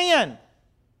their sin.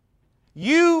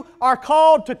 You are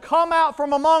called to come out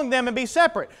from among them and be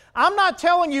separate. I'm not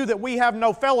telling you that we have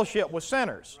no fellowship with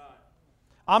sinners.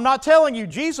 I'm not telling you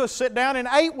Jesus sat down and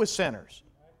ate with sinners.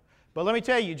 But let me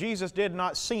tell you, Jesus did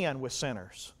not sin with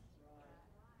sinners.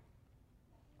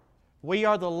 We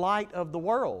are the light of the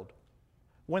world.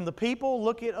 When the people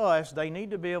look at us, they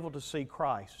need to be able to see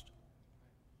Christ.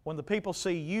 When the people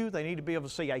see you, they need to be able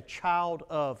to see a child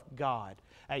of God,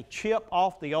 a chip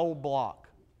off the old block.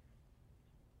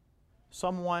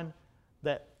 Someone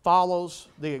that follows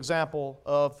the example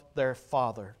of their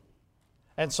Father.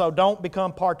 And so don't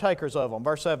become partakers of them.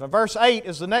 Verse 7. Verse 8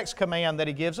 is the next command that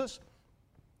he gives us.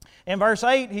 In verse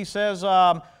 8 he says,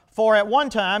 for at one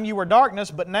time you were darkness,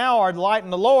 but now are light in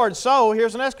the Lord. So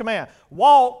here's the next command.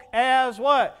 Walk as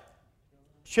what?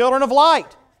 Children of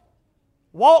light.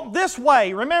 Walk this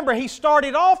way. Remember, he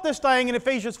started off this thing in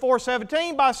Ephesians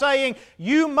 4:17 by saying,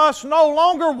 you must no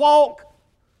longer walk.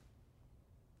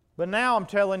 But now I'm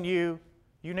telling you,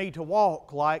 you need to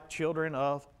walk like children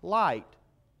of light.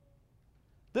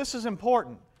 This is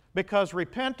important because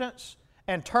repentance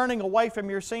and turning away from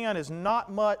your sin is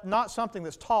not something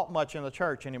that's taught much in the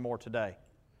church anymore today.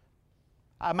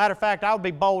 As a matter of fact, I would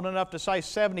be bold enough to say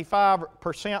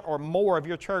 75% or more of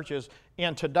your churches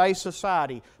in today's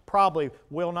society probably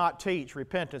will not teach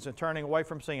repentance and turning away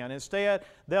from sin. Instead,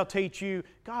 they'll teach you,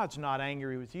 God's not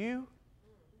angry with you,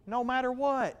 no matter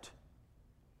what.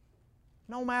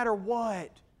 No matter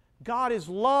what. God is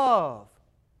love.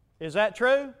 Is that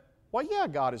true? Well, yeah,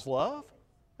 God is love.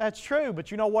 That's true,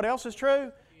 but you know what else is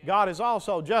true? God is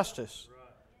also justice.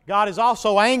 God is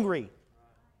also angry.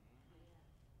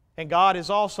 And God is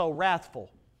also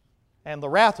wrathful. And the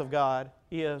wrath of God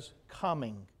is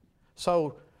coming.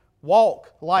 So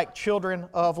walk like children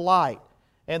of light.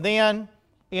 And then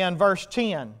in verse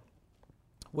 10,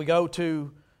 we go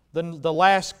to the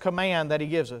last command that He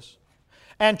gives us.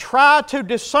 And try to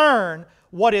discern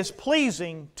what is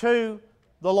pleasing to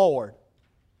the Lord.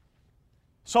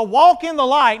 So walk in the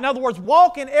light. In other words,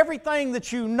 walk in everything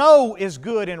that you know is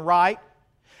good and right.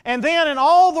 And then in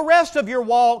all the rest of your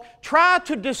walk, try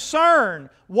to discern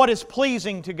what is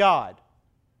pleasing to God.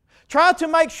 Try to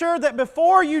make sure that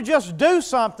before you just do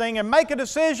something and make a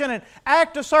decision and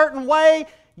act a certain way,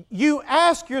 you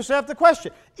ask yourself the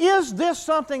question, is this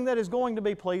something that is going to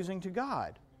be pleasing to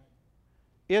God?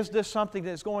 Is this something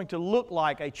that's going to look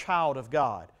like a child of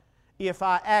God? If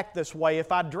I act this way,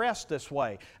 if I dress this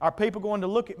way, are people going to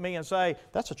look at me and say,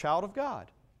 that's a child of God?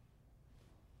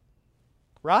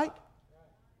 Right?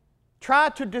 Try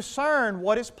to discern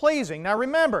what is pleasing. Now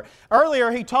remember,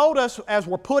 earlier He told us as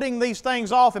we're putting these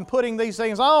things off and putting these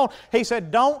things on, He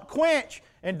said, don't quench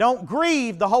and don't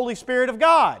grieve the Holy Spirit of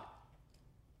God.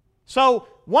 So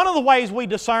one of the ways we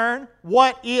discern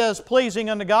what is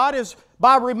pleasing unto God is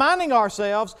by reminding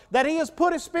ourselves that He has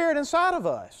put His Spirit inside of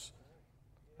us.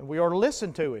 And we ought to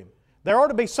listen to Him. There ought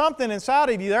to be something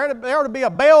inside of you. There ought to be a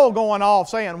bell going off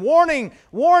saying, warning,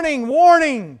 warning,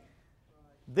 warning.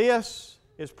 This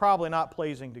is probably not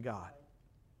pleasing to God.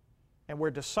 And we're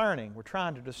discerning. We're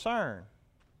trying to discern.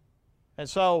 And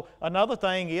so another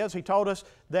thing is, He told us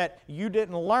that you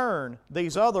didn't learn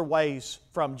these other ways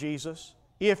from Jesus,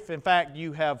 if in fact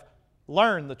you have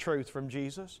learned the truth from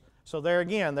Jesus. So there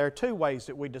again, there are two ways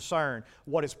that we discern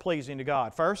what is pleasing to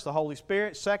God. First, the Holy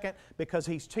Spirit. Second, because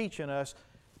He's teaching us,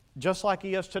 just like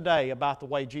He is today, about the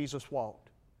way Jesus walked.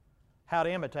 How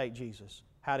to imitate Jesus.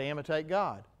 How to imitate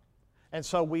God. And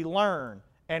so we learn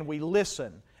and we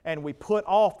listen and we put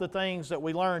off the things that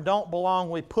we learn don't belong.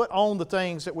 We put on the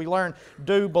things that we learn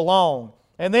do belong.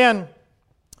 And then,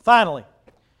 finally,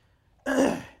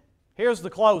 here's the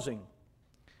closing.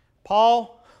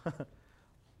 Paul,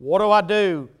 what do I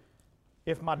do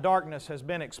if my darkness has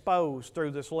been exposed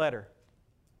through this letter?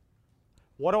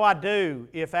 What do I do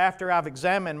if after I've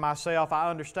examined myself I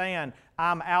understand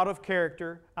I'm out of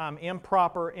character, I'm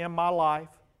improper in my life?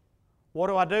 What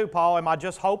do I do, Paul? Am I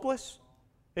just hopeless?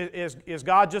 Is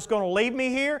God just going to leave me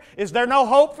here? Is there no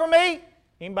hope for me?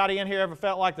 Anybody in here ever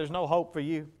felt like there's no hope for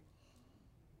you?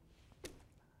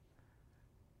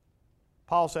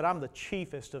 Paul said, I'm the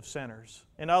chiefest of sinners.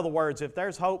 In other words, if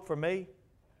there's hope for me,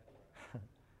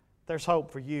 there's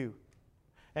hope for you.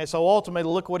 And so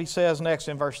ultimately, look what he says next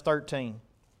in verse 13.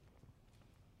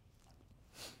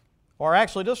 Or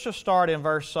actually, let's just start in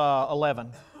verse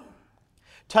 11.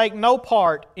 Take no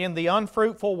part in the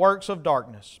unfruitful works of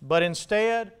darkness, but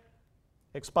instead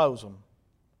expose them.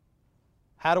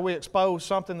 How do we expose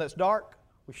something that's dark?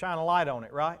 We shine a light on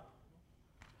it, right?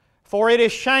 For it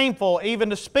is shameful even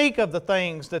to speak of the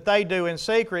things that they do in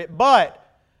secret, but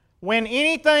when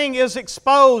anything is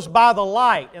exposed by the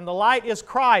light, and the light is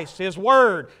Christ, His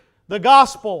Word, the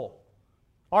Gospel,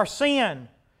 our sin,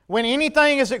 when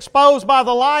anything is exposed by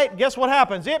the light, guess what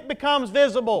happens? It becomes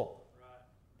visible.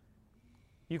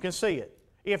 You can see it.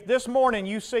 If this morning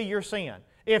you see your sin,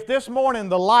 if this morning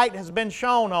the light has been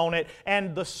shone on it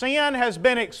and the sin has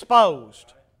been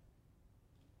exposed,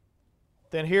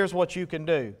 then here's what you can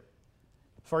do.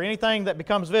 For anything that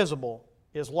becomes visible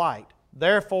is light.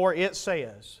 Therefore it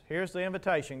says, here's the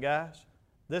invitation, guys.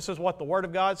 This is what the Word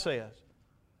of God says.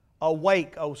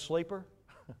 Awake, O sleeper.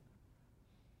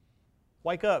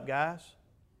 Wake up, guys.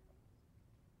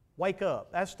 Wake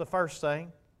up. That's the first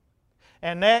thing.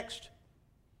 And next,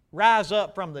 rise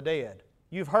up from the dead.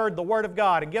 You've heard the Word of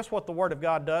God, and guess what the Word of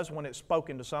God does when it's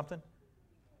spoken to something?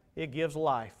 It gives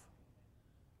life.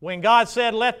 When God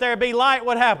said, let there be light,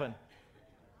 what happened?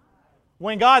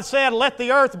 When God said, let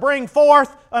the earth bring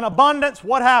forth an abundance,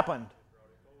 what happened?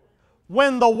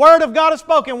 When the Word of God is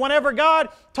spoken, whenever God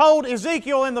told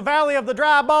Ezekiel in the valley of the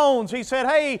dry bones, He said,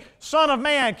 hey, Son of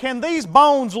man, can these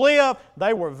bones live?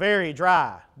 They were very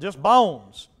dry, just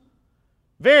bones.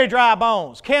 Very dry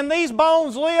bones. Can these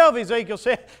bones live? Ezekiel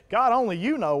said, God, only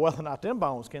you know whether or not them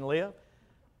bones can live.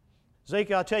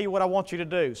 Ezekiel, I'll tell you what I want you to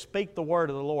do. Speak the word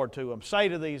of the Lord to them. Say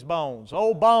to these bones,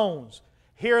 O bones,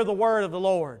 hear the word of the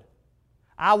Lord.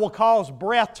 I will cause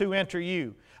breath to enter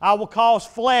you. I will cause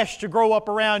flesh to grow up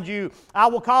around you. I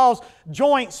will cause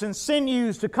joints and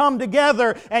sinews to come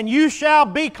together, and you shall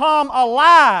become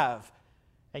alive.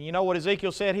 And you know what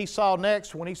Ezekiel said he saw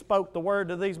next when he spoke the word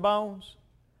to these bones?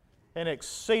 An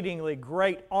exceedingly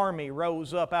great army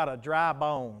rose up out of dry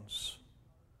bones.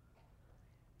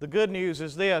 The good news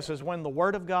is this, is when the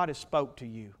Word of God is spoke to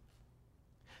you,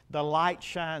 the light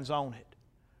shines on it.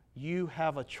 You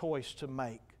have a choice to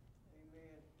make.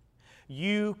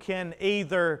 You can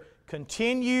either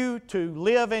continue to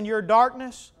live in your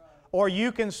darkness, or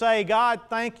you can say, God,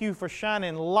 thank you for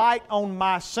shining light on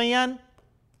my sin.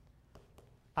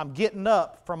 I'm getting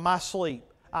up from my sleep.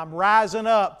 I'm rising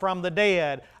up from the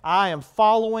dead. I am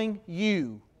following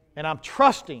you, and I'm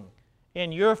trusting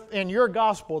in your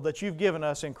gospel that you've given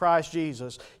us in Christ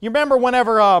Jesus. You remember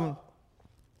whenever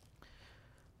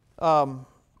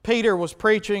Peter was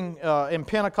preaching in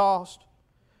Pentecost?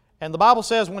 And the Bible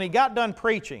says when he got done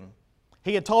preaching,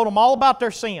 he had told them all about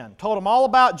their sin, told them all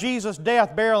about Jesus'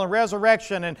 death, burial, and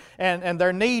resurrection, and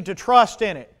their need to trust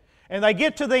in it. And they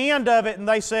get to the end of it and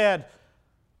they said,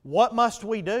 what must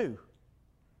we do?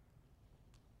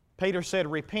 Peter said,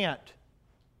 repent,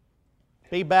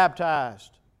 be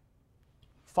baptized,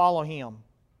 follow Him.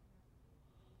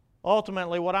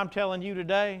 Ultimately, what I'm telling you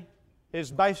today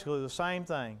is basically the same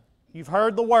thing. You've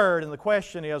heard the word, and the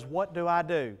question is, what do I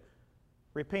do?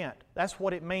 Repent. That's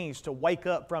what it means to wake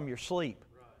up from your sleep.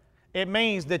 It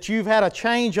means that you've had a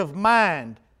change of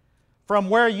mind from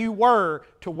where you were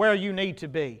to where you need to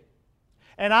be.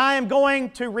 And I am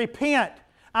going to repent.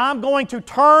 I'm going to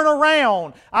turn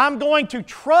around. I'm going to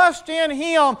trust in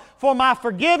Him for my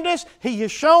forgiveness. He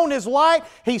has shown His light.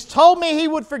 He's told me He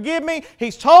would forgive me.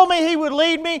 He's told me He would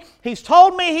lead me. He's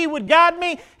told me He would guide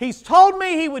me. He's told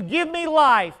me He would give me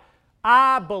life.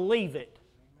 I believe it.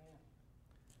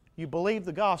 You believe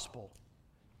the gospel,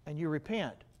 and you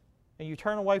repent, and you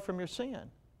turn away from your sin,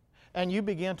 and you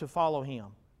begin to follow Him.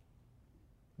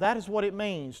 That is what it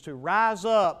means to rise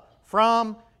up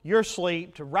from your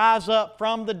sleep, to rise up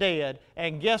from the dead.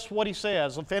 And guess what He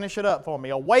says? Finish it up for me.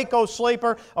 Awake, O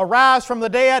sleeper, arise from the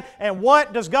dead. And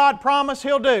what does God promise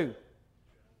He'll do?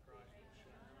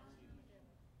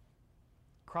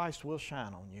 Christ will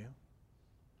shine on you.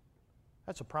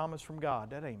 That's a promise from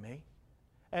God. That ain't me.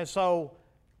 And so,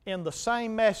 in the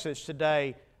same message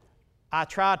today, I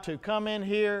try to come in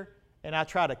here and I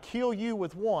try to kill you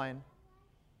with one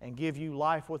and give you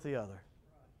life with the other.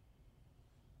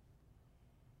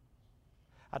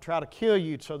 I try to kill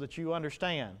you so that you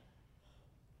understand.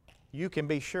 You can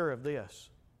be sure of this.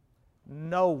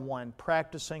 No one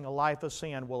practicing a life of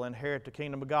sin will inherit the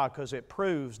kingdom of God, because it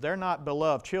proves they're not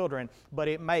beloved children, but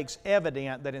it makes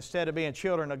evident that instead of being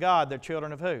children of God, they're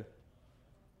children of who?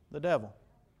 The devil.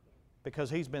 Because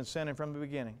he's been sinning from the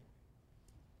beginning.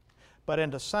 But in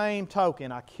the same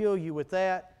token, I kill you with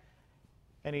that,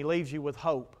 and He leaves you with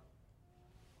hope.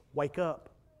 Wake up.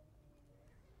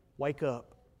 Wake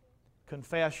up.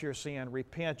 Confess your sin,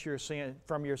 repent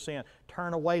from your sin,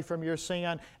 turn away from your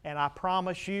sin, and I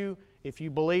promise you, if you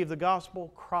believe the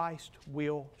gospel, Christ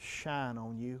will shine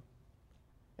on you,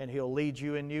 and He'll lead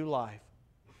you in new life.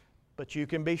 But you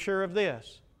can be sure of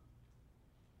this: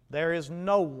 there is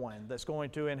no one that's going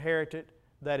to inherit it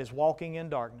that is walking in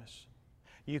darkness.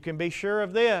 You can be sure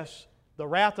of this: the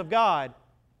wrath of God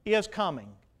is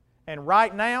coming, and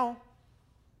right now,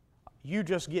 you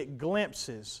just get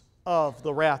glimpses of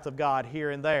the wrath of God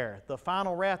here and there. The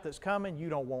final wrath that's coming, you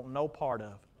don't want no part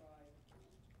of.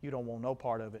 You don't want no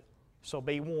part of it. So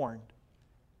be warned,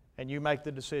 and you make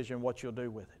the decision what you'll do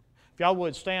with it. If y'all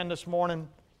would stand this morning.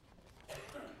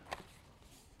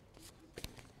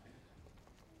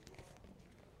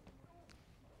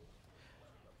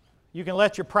 You can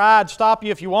let your pride stop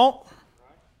you if you want.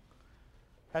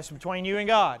 That's between you and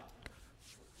God.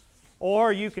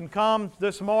 Or you can come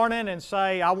this morning and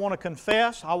say, I want to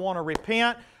confess, I want to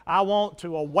repent, I want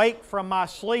to awake from my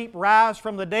sleep, rise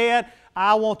from the dead,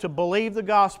 I want to believe the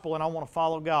gospel, and I want to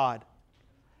follow God.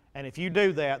 And if you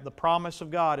do that, the promise of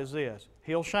God is this: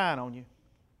 He'll shine on you.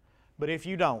 But if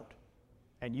you don't,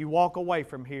 and you walk away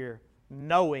from here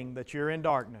knowing that you're in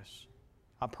darkness,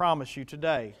 I promise you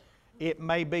today, it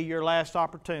may be your last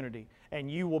opportunity,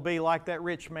 and you will be like that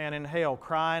rich man in hell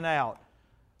crying out,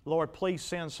 Lord, please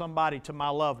send somebody to my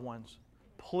loved ones.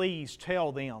 Please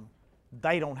tell them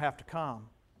they don't have to come.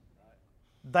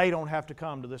 They don't have to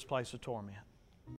come to this place of torment.